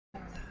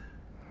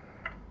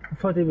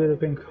thought it would have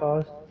been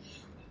cost.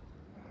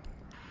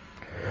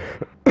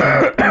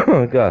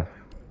 Oh god.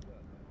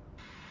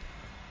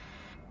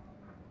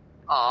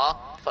 Aw,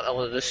 thought I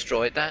would have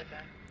destroyed that.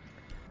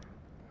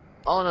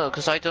 Oh no,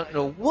 because I don't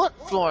know what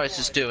Flores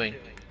is doing.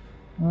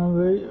 Oh,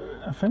 wait,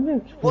 I think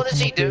it's... What is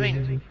he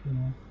doing?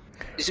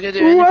 Is he gonna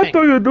do What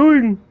anything? are you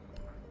doing?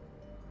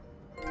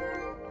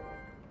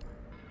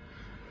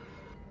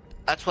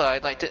 That's what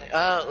I'd like to.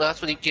 Oh,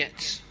 that's what he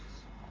gets.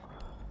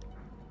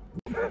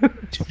 You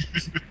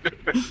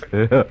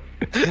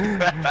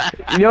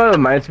know what it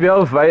reminds me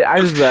of? Right?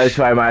 I just realized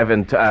who I might have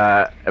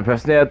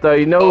impersonated there.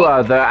 You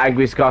know the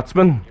Angry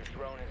Scotsman?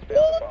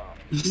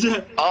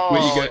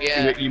 Oh, Wait,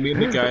 yeah. you mean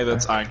the guy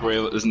that's angry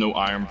that there's no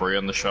iron bray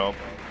in the shop?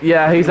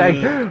 Yeah, he's like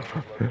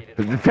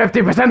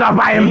 50% off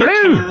Iron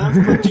Blue!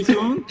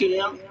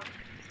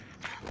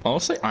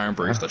 Honestly, iron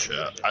bray's the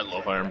shit. I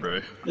love iron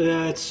bray.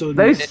 Yeah, it's so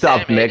They nice.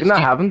 stopped making that,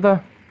 haven't they?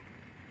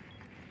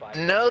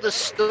 No, the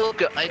still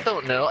go. I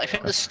don't know. I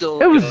think the still.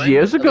 It was going.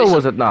 years At ago, least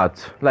was it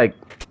not? Like,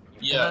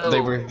 Yeah, No. they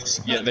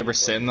were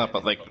saying that,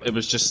 but like it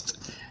was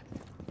just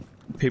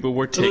people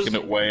were taking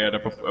it way out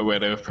of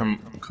from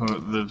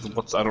the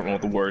what's I don't know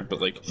the word, but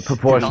like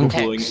proportion.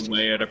 pulling it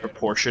way out of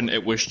proportion.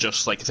 It was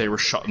just like they were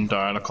shutting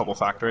down a couple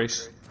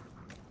factories.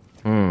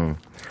 Well,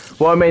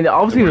 I mean,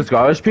 obviously the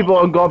Scottish people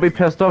are gonna be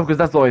pissed off because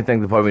that's the only thing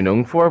they're probably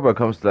known for when it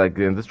comes to like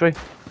the industry.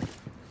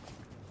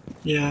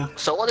 Yeah.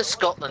 So what is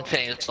Scotland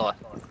famous for?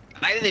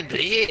 I didn't play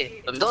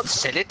it. I don't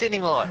sell it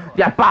anymore.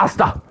 Yeah,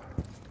 bastard!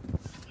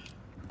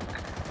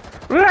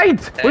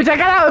 Right! Would you get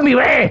out of me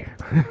way?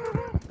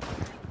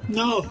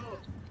 No.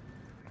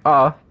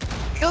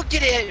 You'll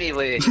get out of me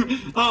way.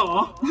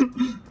 Oh.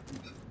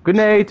 Good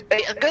night.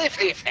 Hey, I'm gonna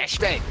play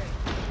flashbang.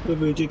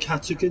 Would you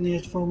catch a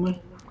grenade for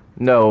me?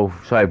 No,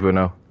 sorry,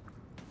 Bruno.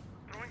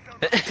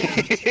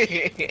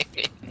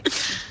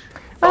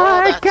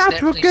 Oh, I that's got a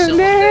definitely someone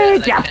there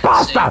grenade, that you I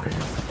can't bastard!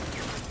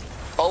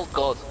 see. Oh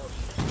god.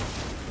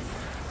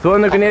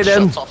 Throwing the grenade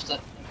in. Shots off the...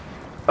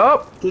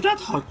 Oh, Did that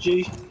hurt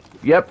you?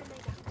 yep.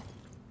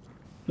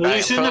 No, you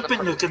Right, shouldn't have throw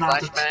been the looking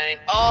at it. flashbang.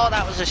 Oh,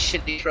 that was a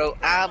shitty throw.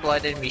 Ah,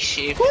 blood in me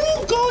shave.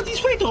 Oh god,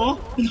 he's right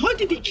off. And how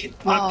did he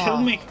not kill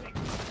me?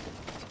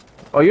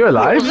 Oh, you're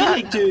alive?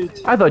 Really, dude?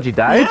 I thought you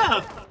died.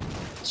 Yeah.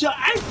 So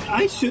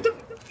I should have.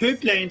 Who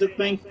blinded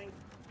me?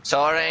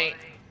 Sorry.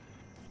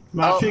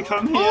 Matthew,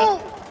 come here.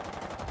 Oh.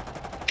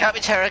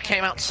 Captain Terror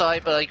came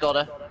outside, but I got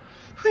her.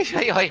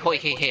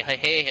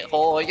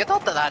 Oh, you're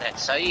not that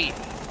outside.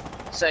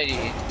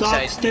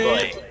 That's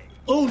dead.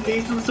 Oh,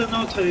 Nathan's in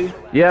there too.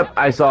 Yep,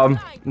 I saw him.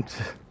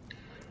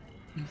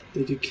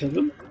 Did you kill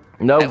him?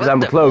 No, because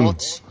I'm a clone.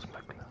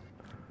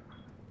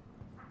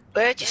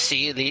 Where'd you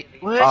see the?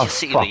 Where'd Oh, you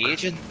see fuck. the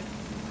agent?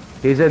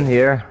 He's in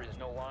here.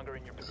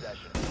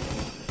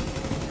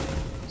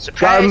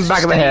 Surprise! him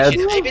back of the head.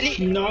 station. I believe-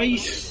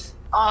 Nice.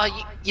 Oh,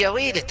 you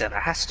waited, the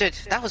bastard.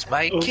 That was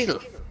my kill.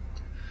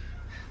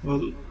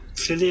 Well,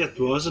 clearly it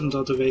wasn't,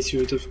 otherwise you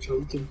would have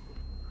killed him.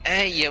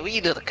 Hey, you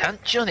wee little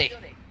cunt, Johnny.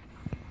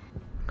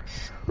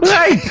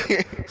 Right!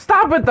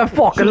 Stop with the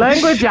fucking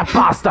language, you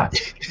bastard!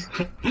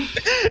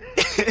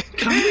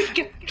 Can we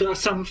get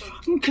some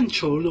fucking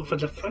control over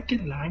the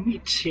fucking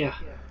language here?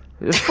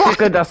 It's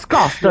fucking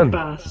disgusting.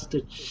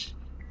 Bastards.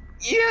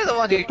 You're the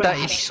one who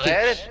started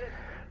swearing.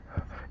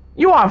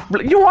 You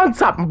want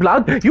something,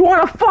 blood? You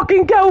want to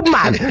fucking go,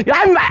 man?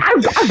 I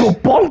go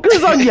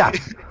bonkers on ya.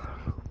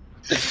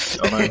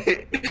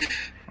 Johnny,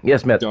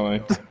 Yes, mate.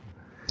 Johnny.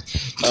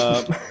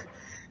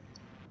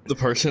 The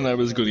person I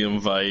was going to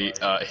invite,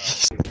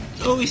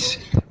 Oh, he's...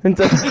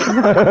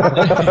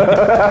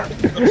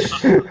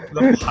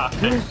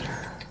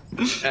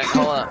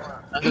 Hold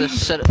on. I'm gonna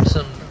set up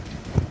some.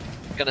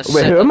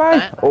 Wait, who am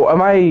I? Oh,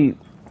 am I?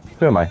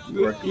 Who am I?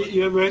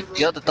 You're right.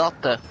 You're the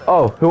doctor.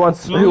 Oh, who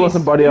wants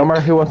some body armor?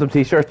 Who wants some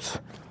t-shirts?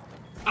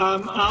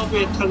 I'll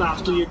wait till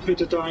after you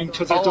put it down,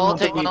 because I Oh, don't I'll want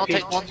to take one. I'll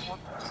repeat. take one.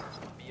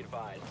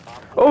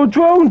 Oh,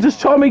 drone!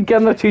 Just show me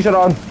getting the t-shirt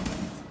on.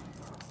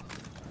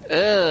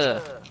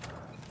 I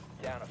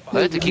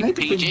had to keep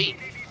PG.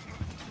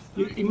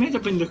 You might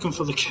have been looking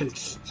for the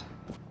kids.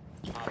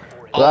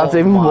 Well, that's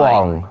even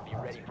wrong.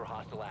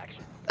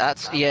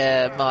 That's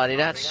Marty.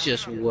 That's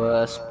just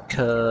worse.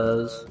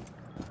 Cause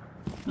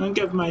I'll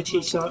give my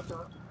t-shirt.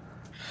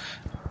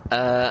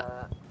 I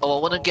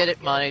want to get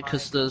it, Marty,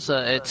 because there's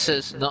it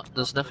says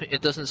there's nothing.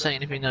 It doesn't say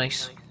anything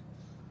nice.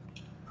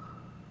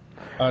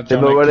 Johnny,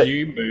 can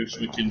you move so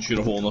we can shoot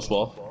a hole in this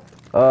wall?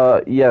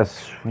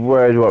 Yes.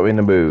 Where do you want me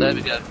to move? There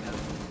we go.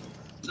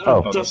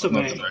 Oh. Just a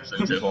minute.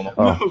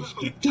 Oh.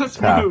 Move.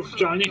 Just Ah. move,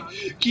 Johnny.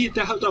 Get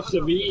out of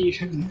the way.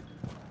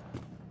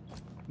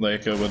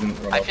 Like I wouldn't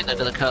run I up think they're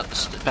gonna cut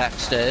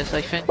backstairs.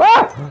 I think.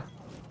 Ah!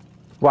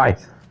 Why?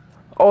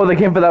 Oh, they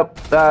came for that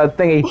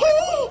thingy.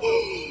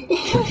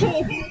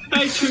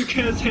 I took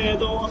his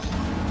head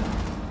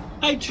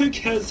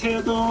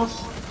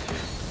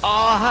off.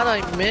 Oh, how'd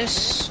I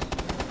miss?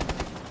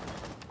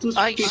 Just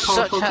I be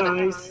such careful, had a-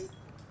 guys.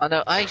 I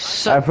know. I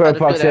suck. I've heard at a good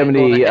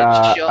proximity, angle and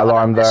a headshot,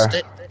 alarm and I missed there.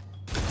 it.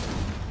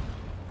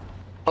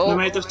 I Oh,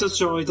 might have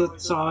destroyed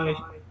it, sorry.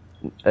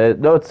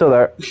 No, it's still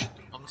there.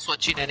 I'm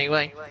switching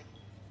anyway.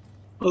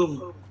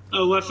 Oh,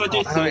 I thought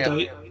you hurry threw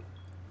it up. out.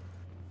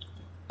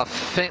 I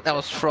think that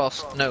was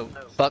Frost. No,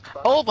 Buck.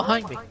 Oh,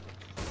 behind me.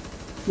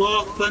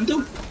 What,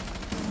 window?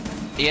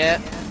 Yeah,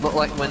 look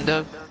like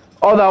window.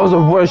 Oh, that was the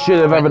worst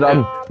shit I've ever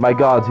done. My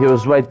God, he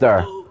was right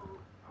there.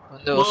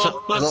 Window also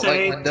What look like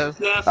side? window.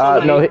 Left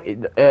or No,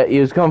 right? he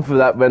was coming through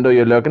that window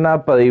you're looking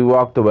at, but he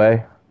walked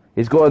away.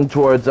 He's going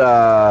towards, It's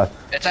what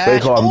do you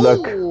Ash. call him,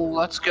 Luke. Oh,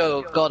 let's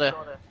go. Got it.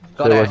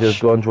 So Got he was just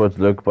Ash. going towards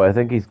Luke, but I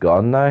think he's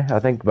gone now. I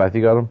think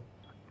Matthew got him.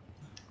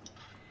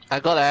 I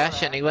got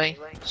Ash anyway.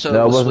 So No,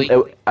 it it was wasn't.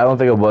 sweet. I don't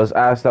think it was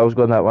Ash that was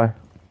going that way.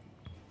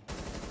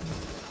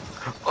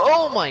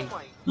 Oh my.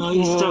 No,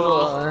 he's still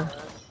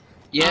off.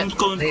 Yeah. I'm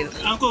going they-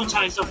 to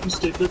try something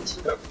stupid.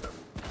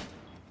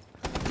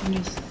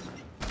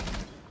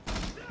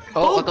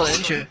 Oh, I got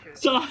injured.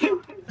 Sorry,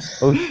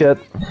 Oh shit.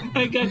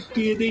 I got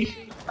greedy.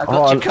 I Hold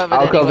got on, you covered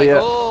I'll cover anyway. you.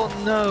 Oh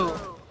no.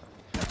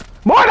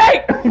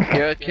 Morning!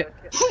 You're okay.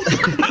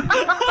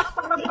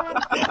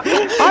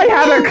 I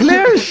had a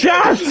clear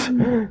shot!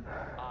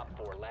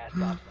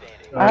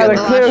 I had Get a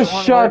the clear last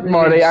one, shot, whatever it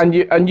Marty,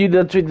 is. and you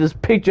literally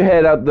just picked your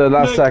head out the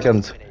last Look.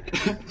 second.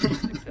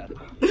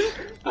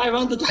 I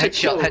wanted to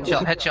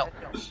Headshot.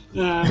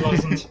 Nah, I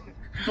wasn't.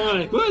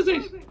 Alright, where is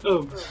he?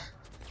 Oh.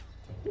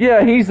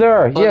 Yeah, he's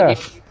there, But yeah.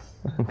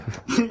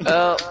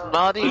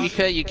 Marty, to be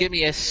fair, you give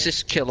me a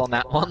assist kill on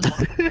that one.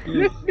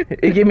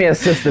 He gave me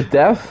assisted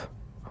death.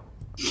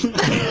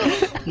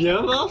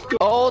 Yeah, well,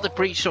 Oh, the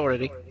breach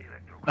already.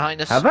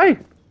 Behind us. Have I?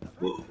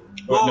 Oh,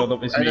 no, that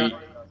was I me. don't-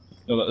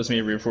 No, that was me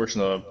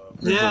reinforcing the.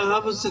 yeah,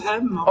 that was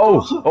him.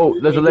 Oh,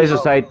 there's a laser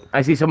sight.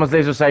 I see someone's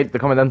laser sight. They're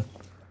coming in.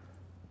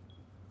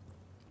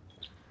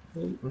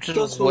 I'm Just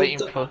just hold waiting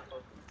the- for.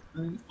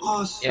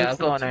 Oh, Yeah, I've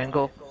got an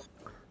angle.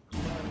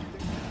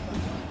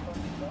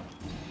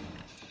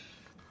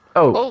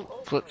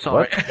 Oh, flip,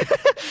 sorry.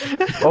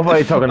 Oh, why are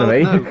you talking to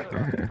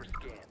me?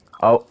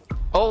 Oh,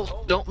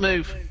 Oh, don't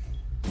move.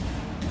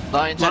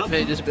 Lions What?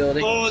 activated this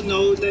building. Oh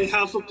no, they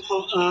have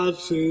a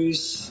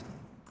fuse.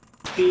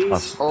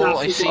 He's Oh,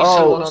 I see oh,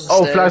 someone on the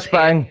oh, stairs.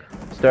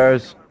 flashbang.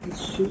 Stairs.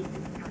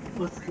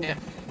 What's that? Yeah.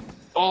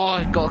 Oh,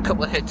 I got a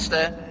couple of hits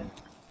there.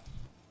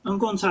 I'm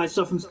going to try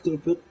something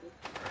stupid.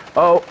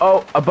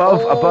 Oh,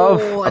 above, I nearly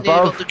got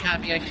above. the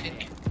cabbie, I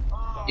think.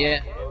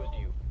 Yeah.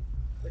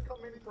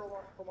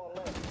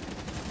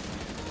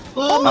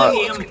 Oh my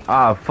aim!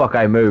 Ah, fuck,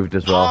 I moved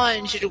as Oh, well. I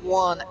injured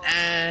one,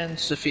 and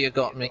Sophia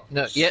got me.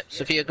 No, yep,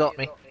 Sophia got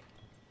me.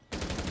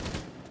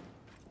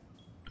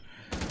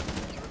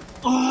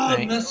 Oh, I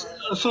Right. missed.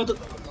 I thought it.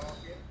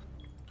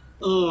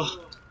 Oh.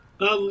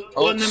 Oh,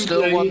 One in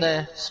still play. one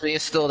there.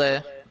 Sophia's still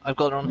there. I've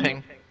got her on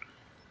ping.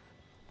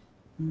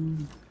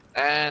 And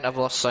I've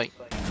lost sight.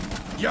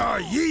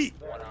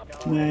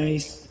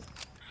 Nice.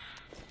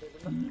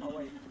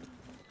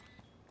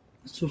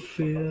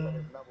 Sophia.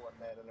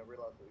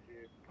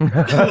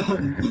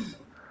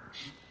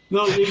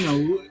 Well, you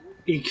know,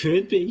 it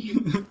could be.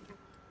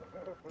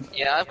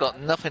 Yeah, I've got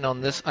nothing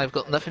on this. I've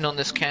got nothing on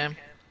this cam.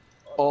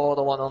 Or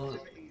the one on.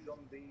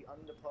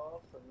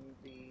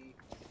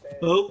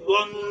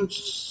 Oh,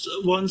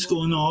 one's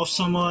going off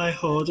somewhere. I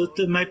heard it.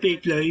 It might be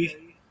blue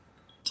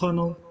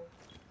tunnel.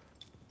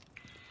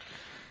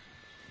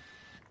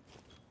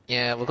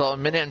 Yeah, we've got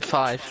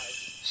 1:05.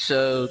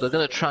 So they're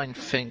gonna try and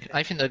think.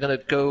 I think they're gonna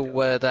go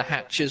where the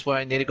hatch is, where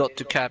I nearly got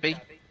to Cabby.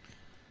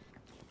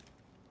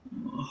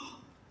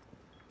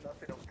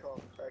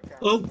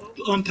 Oh,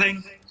 on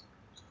ping.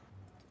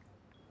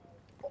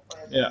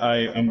 Yeah,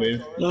 I'm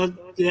with. Yeah.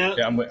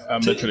 Yeah, I'm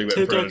literally waiting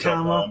Took for our him to drop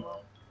camera. bomb.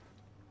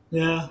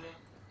 Yeah.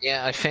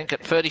 Yeah, I think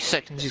at 30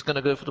 seconds he's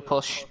gonna go for the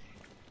push.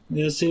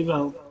 Yes, he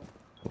will.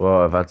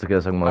 Well, if that's the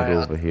case, I'm gonna go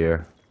Alright. over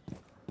here.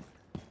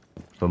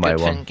 For my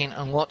Good one. thinking.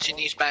 I'm watching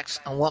these backs.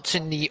 I'm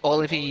watching the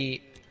Olivie.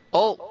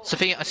 Oh,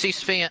 Sophia! I see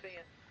Sophia.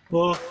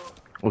 Well,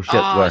 Oh shit,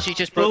 Ah, where? she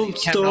just broke Oh, the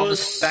camera on the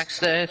stairs. back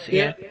stairs.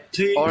 yeah.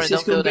 Yeah. Alright, She's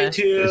don't go going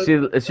to there. be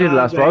to Is she the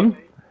last right. one?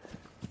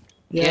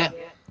 Yeah. Wait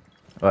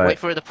Alright,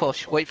 for her to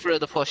push. Wait for her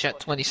to push at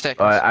 20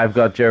 seconds. alright, I've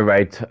got your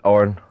right,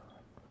 Oren.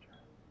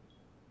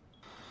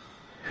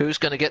 Who's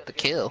gonna get the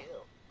kill?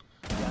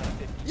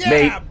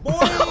 Me.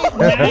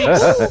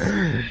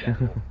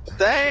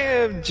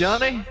 Damn,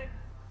 Johnny.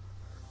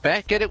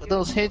 Back at it with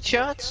those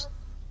headshots.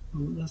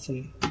 Let's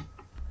see.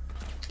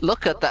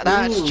 Look at that.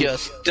 That's Ooh.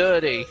 just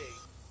dirty.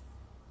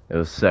 It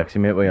was sexy,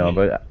 mate, what you on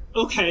about?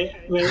 Okay,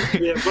 well,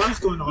 yeah, what's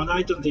going on?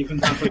 I don't even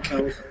have a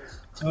kill.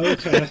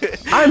 Okay,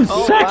 I'm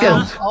Oh,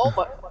 second! wow. Oh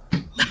my.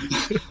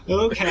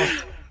 okay.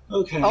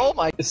 Oh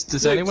my.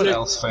 Does anyone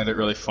else find it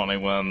really funny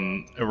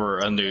whenever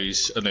a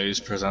news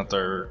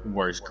presenter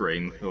wears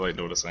green without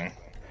noticing?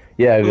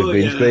 Yeah, a good Oh,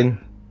 green yeah. screen.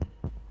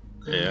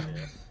 Yeah.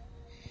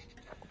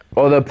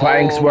 Or the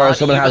pranks Oh, where man,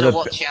 someone you has better a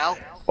watch out.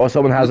 or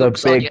someone has a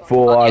Looks on big your-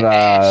 full on on your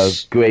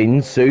ass.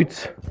 green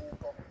suit.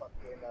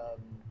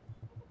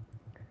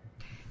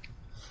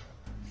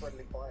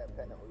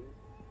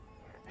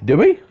 Do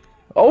we?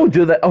 Oh,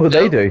 do they? Oh,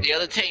 they No, do. The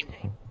other team.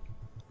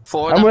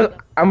 Four And of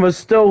them. we're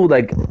still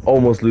like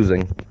almost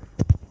losing.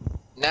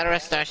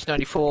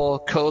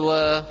 Nanaras-94,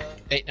 Cola,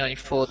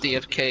 894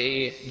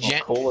 DFK,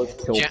 Jet. Cola's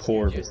killed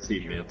 4 of his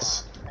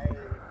teammates.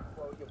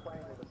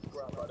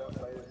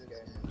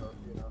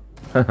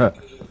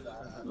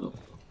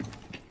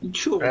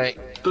 Sure. Right.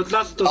 But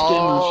that's the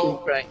Oh,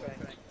 game.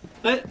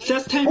 right.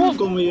 This time we're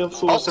going to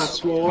force that Who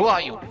sword.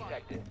 are you?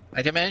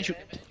 I demand you.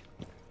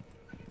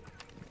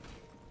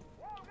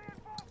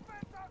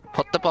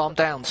 Put the bomb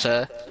down,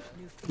 sir.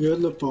 You're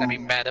the bomb. I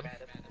mean, madam.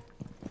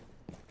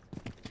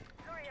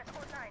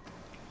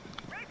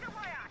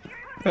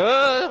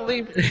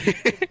 Leave.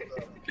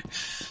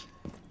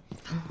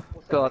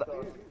 God.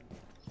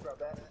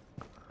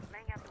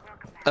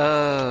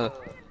 Oh,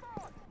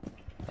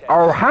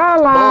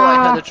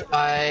 hello! Oh,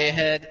 I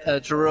had a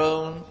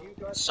drone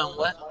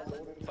somewhere.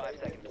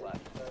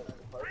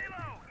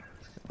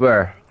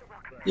 Where?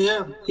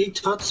 Yeah, he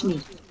touched me.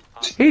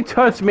 He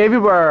touched me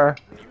everywhere.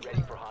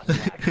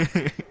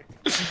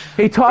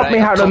 He taught me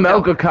how to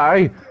milk a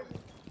cow.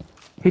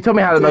 He taught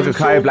me how to milk a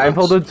cow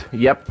blindfolded.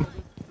 Yep.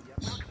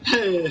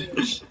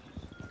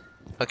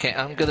 Okay,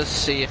 I'm gonna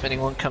see if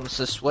anyone comes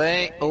this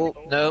way. Oh,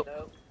 no.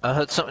 I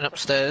heard something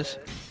upstairs.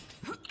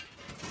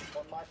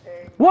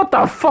 What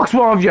the fuck's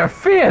wrong with your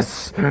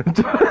face? You're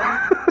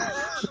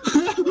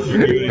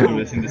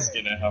missing the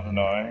skin I have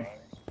now.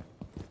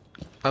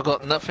 I've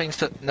got nothing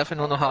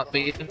on the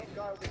heartbeat.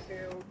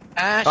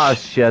 Ash! Oh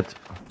shit.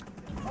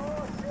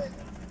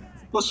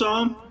 What's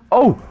wrong?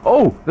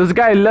 Oh, there's a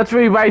guy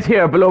literally right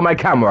here below my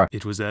camera.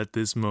 It was at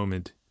this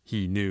moment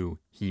he knew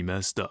he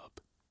messed up.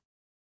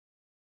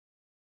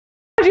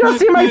 Did you not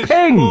see my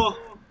ping? Oh,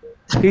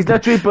 He's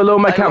literally below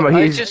my camera.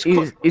 He's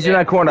in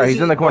that corner.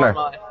 He's in the corner.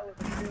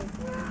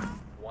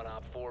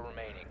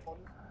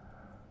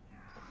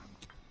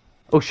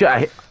 Oh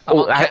shit!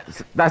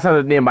 That's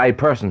not near my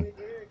person.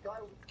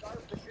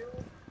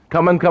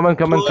 Come on. Don't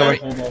kill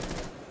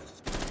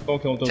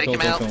him, Take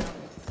him out.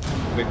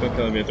 Wait, don't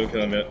kill him yet,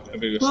 I'm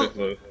gonna go safe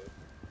low.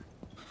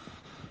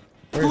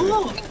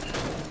 oh,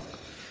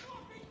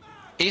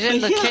 He's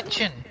in the Yeah.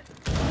 kitchen.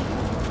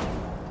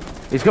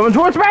 He's coming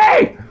towards me!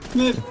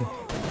 yeah.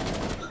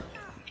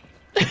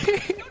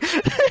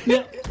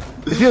 Yeah.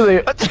 Really?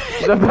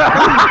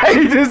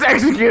 He just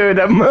executed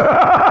him!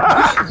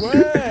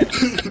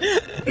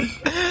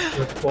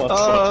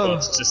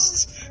 Let's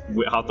just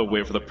have to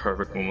wait for the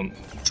perfect moment.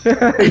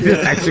 He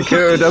just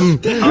executed him.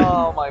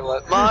 Oh my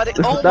word. Marty,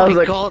 oh That was my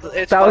like- god.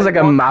 It's that was like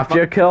a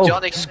mafia kill.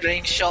 Johnny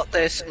screenshot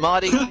this.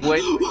 Marty Witt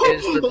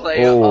is the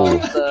player Oh.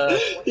 of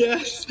the...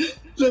 Yes.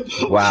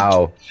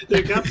 Wow.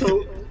 The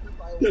capital.